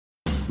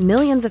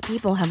Millions of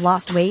people have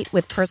lost weight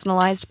with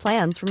personalized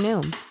plans from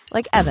Noom.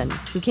 Like Evan,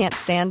 who can't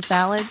stand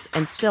salads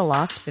and still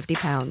lost 50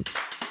 pounds.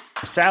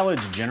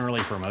 Salads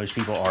generally for most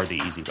people are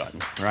the easy button,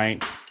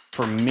 right?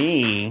 For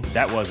me,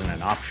 that wasn't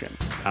an option.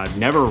 I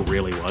never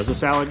really was a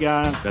salad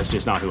guy. That's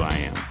just not who I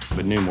am.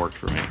 But Noom worked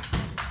for me.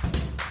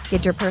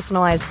 Get your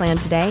personalized plan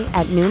today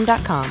at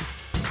Noom.com.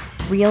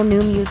 Real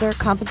Noom user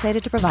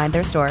compensated to provide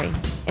their story.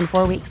 In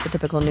 4 weeks, the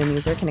typical Noom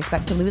user can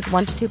expect to lose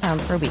 1 to 2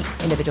 pounds per week.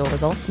 Individual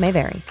results may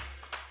vary.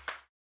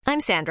 I'm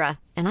Sandra,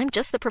 and I'm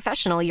just the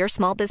professional your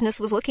small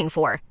business was looking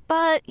for.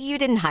 But you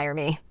didn't hire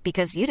me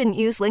because you didn't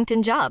use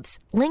LinkedIn Jobs.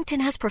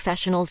 LinkedIn has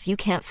professionals you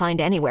can't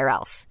find anywhere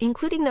else,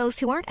 including those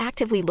who aren't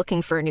actively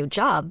looking for a new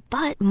job,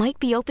 but might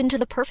be open to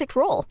the perfect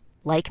role,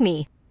 like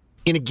me.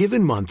 In a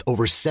given month,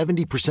 over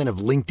 70% of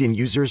LinkedIn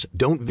users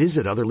don't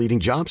visit other leading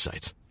job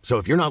sites. So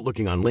if you're not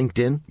looking on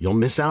LinkedIn, you'll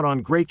miss out on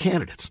great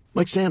candidates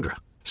like Sandra.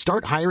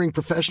 Start hiring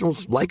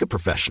professionals like a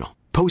professional.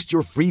 Post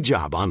your free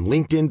job on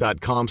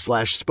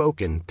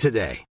linkedin.com/spoken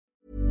today.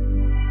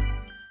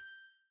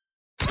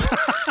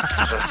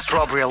 The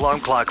Strawberry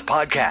Alarm Clock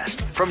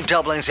Podcast from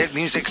Dublin's hit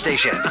music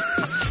station,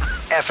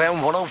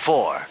 FM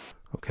 104.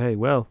 Okay,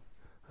 well,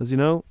 as you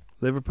know,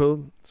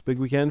 Liverpool, it's a big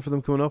weekend for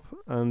them coming up,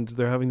 and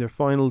they're having their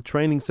final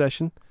training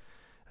session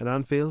at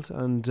Anfield,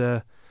 and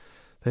they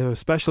have a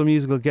special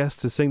musical guest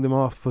to sing them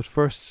off. But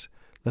first,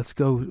 let's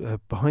go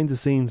behind the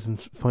scenes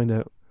and find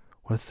out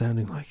what it's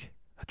sounding like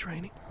at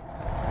training.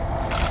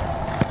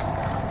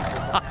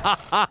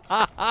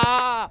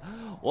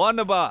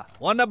 Wunderbar,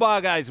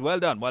 guys. Well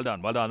done.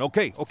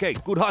 Okay,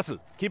 good hustle.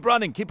 Keep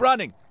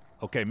running.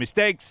 Okay,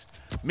 mistakes.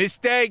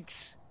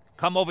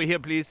 Come over here,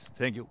 please.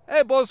 Thank you.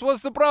 Hey, boss,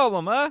 what's the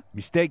problem, huh?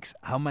 Mistakes,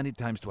 how many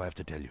times do I have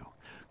to tell you?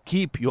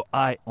 Keep your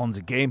eye on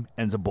the game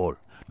and the ball.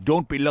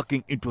 Don't be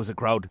looking into the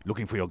crowd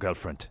looking for your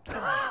girlfriend. Do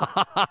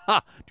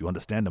you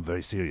understand? I'm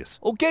very serious.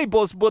 Okay,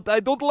 boss, but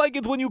I don't like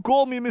it when you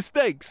call me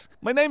mistakes.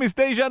 My name is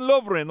Dejan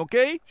Lovren,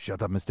 okay?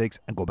 Shut up, mistakes,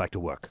 and go back to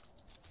work.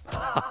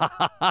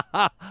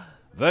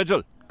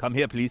 Virgil, come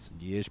here, please.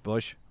 Yes,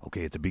 boss.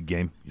 Okay, it's a big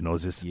game. You know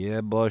this?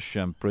 Yeah, boss.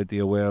 I'm pretty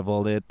aware of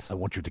all that. I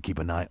want you to keep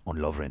an eye on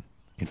Lovren.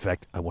 In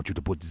fact, I want you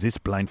to put this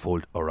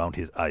blindfold around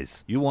his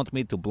eyes. You want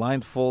me to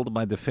blindfold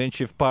my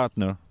defensive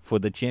partner for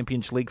the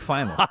Champions League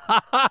final?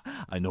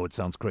 I know it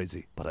sounds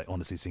crazy, but I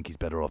honestly think he's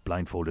better off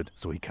blindfolded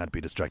so he can't be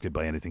distracted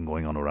by anything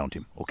going on around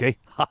him, okay?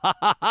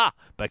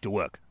 Back to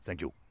work. Thank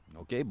you.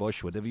 Okay,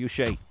 boss, whatever you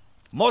say.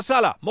 Mo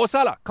Salah,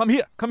 come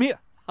here.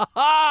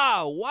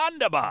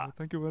 Wunderbar.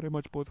 Thank you very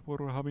much both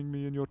for having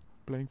me, and you're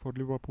playing for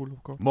Liverpool,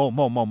 of course. Mo.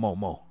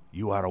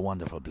 You are a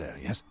wonderful player,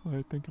 yes?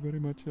 Thank you very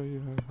much. I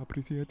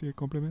appreciate the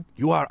compliment.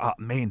 You are our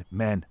main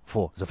man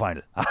for the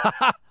final.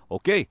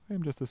 Okay?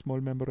 I'm just a small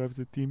member of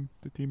the team.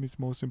 The team is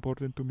most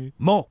important to me.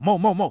 Mo.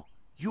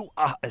 You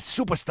are a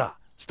superstar.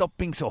 Stop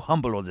being so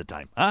humble all the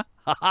time, huh?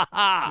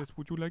 Yes,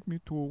 would you like me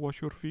to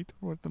wash your feet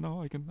right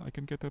now? I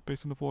can get a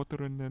basin of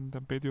water and then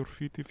bathe your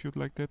feet if you'd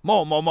like that.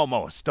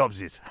 Mo. Stop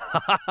this.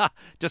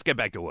 Just get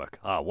back to work.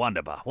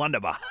 Wunderbar.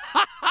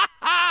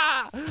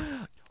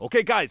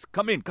 Okay, guys,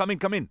 come in.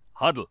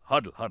 Huddle.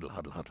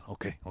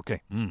 Okay.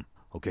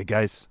 Okay,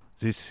 guys,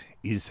 this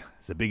is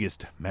the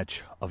biggest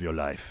match of your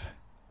life.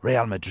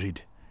 Real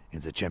Madrid in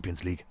the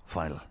Champions League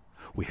final.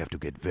 We have to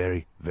get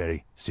very,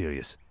 very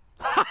serious.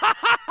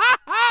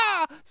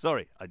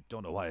 Sorry, I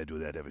don't know why I do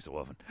that every so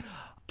often.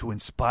 To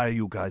inspire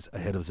you guys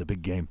ahead of the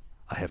big game,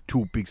 I have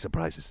 2 big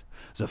surprises.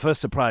 The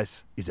first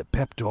surprise is a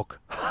pep talk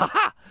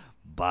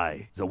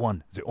by the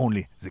one, the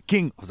only, the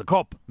king of the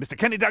cop, Mr.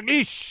 Kenny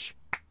Dalglish.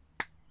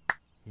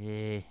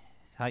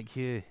 Thank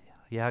you,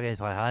 Jürgen,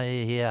 for having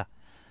me here.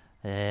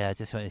 I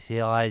just want to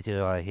say lads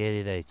who are here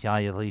in the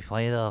Champions League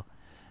final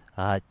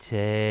that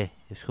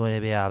it's going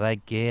to be a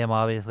big game,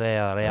 obviously.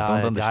 I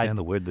don't understand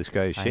the word this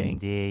guy is saying.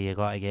 And you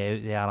got to get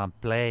out there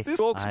and play. This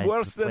talks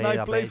worse than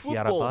I play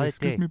football.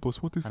 Excuse me,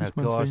 boss, what is this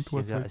man saying to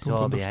us? I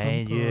don't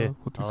understand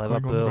what is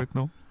going on right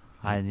now.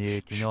 And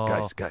you know,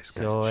 guys.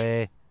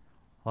 So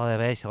all the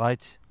best,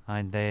 lads.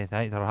 And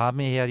thanks for having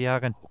me here,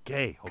 Jürgen.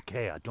 Okay.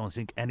 I don't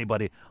think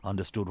anybody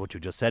understood what you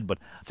just said, but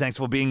thanks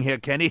for being here,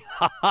 Kenny.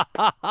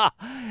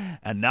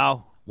 And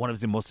now, one of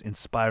the most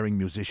inspiring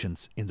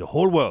musicians in the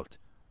whole world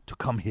to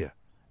come here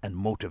and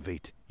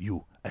motivate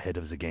you ahead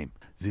of the game.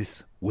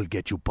 This will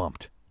get you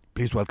pumped.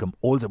 Please welcome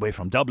all the way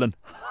from Dublin,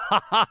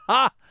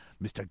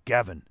 Mr.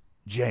 Gavin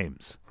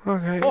James.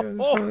 Okay, I just want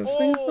to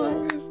sing a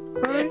song.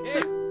 Right?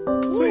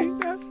 Sweet.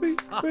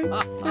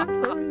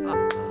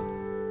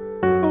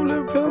 Oh,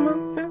 Liverpool, man.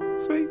 Yeah,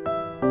 sweet.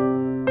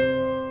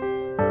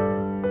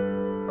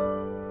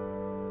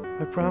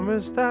 I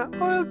promise that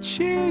I'll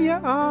cheer you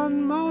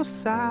on, Mo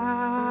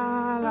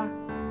Salah.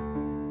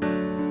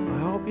 I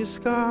hope you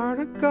scored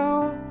a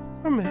goal,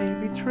 or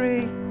maybe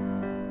 3.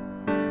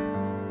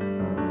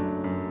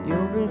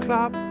 Jurgen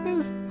Klopp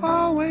is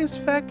always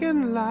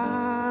feckin'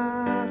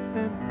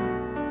 laughing.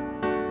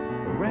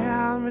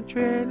 Real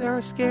Madrid are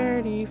a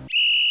scaredy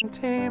f***ing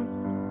team.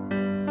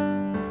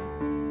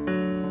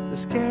 They're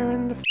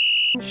scaring the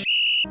f***ing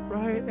shit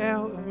right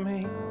out of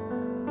me.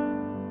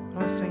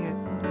 But I sing it.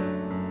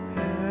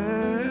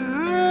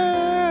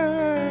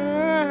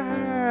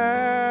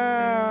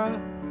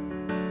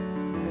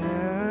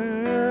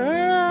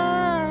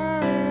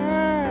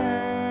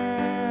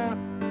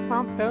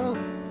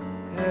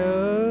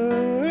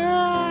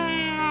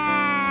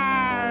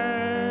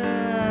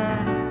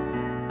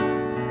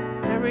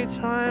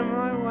 every time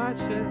I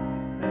watch it.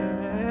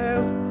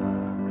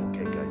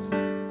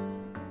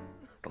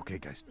 Okay,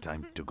 guys,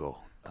 time to go.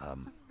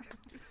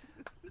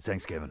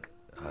 Thanks, Kevin.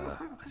 I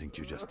think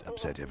you just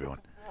upset everyone.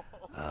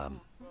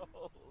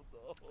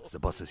 The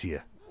bus is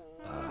here.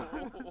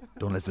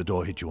 Don't let the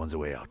door hit you on the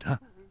way out, huh?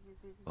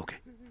 Okay,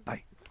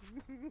 bye.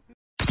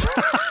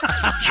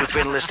 You've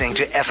been listening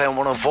to FM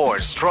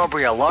 104's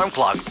Strawberry Alarm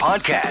Clock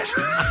Podcast.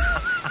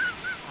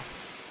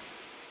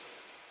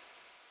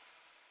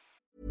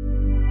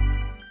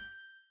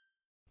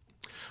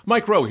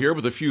 Mike Rowe here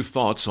with a few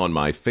thoughts on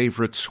my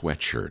favorite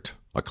sweatshirt.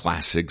 A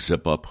classic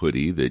zip-up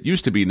hoodie that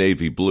used to be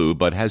navy blue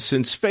but has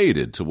since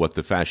faded to what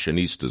the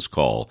fashionistas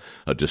call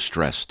a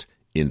distressed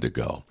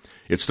indigo.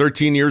 It's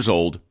 13 years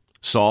old,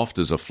 soft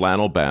as a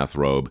flannel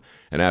bathrobe,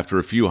 and after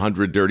a few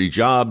hundred dirty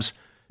jobs,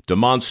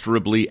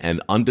 demonstrably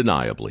and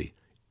undeniably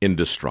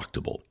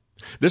indestructible.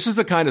 This is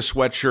the kind of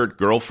sweatshirt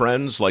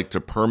girlfriends like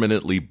to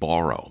permanently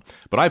borrow.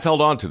 But I've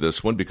held on to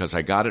this one because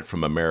I got it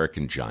from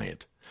American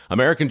Giant.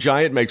 American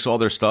Giant makes all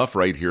their stuff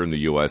right here in the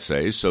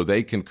USA so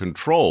they can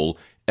control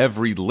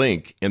every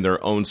link in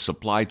their own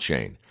supply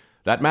chain.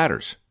 That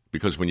matters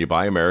because when you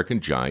buy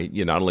American Giant,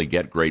 you not only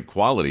get great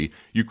quality,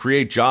 you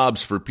create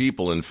jobs for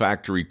people in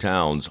factory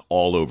towns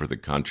all over the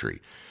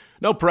country.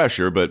 No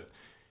pressure, but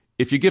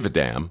if you give a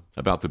damn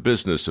about the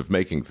business of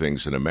making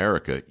things in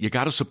America, you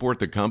got to support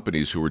the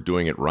companies who are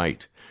doing it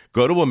right.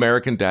 Go to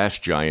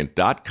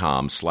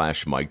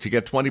American-Giant.com/Mike to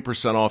get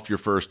 20% off your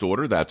first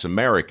order. That's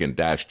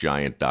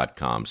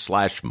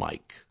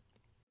American-Giant.com/Mike.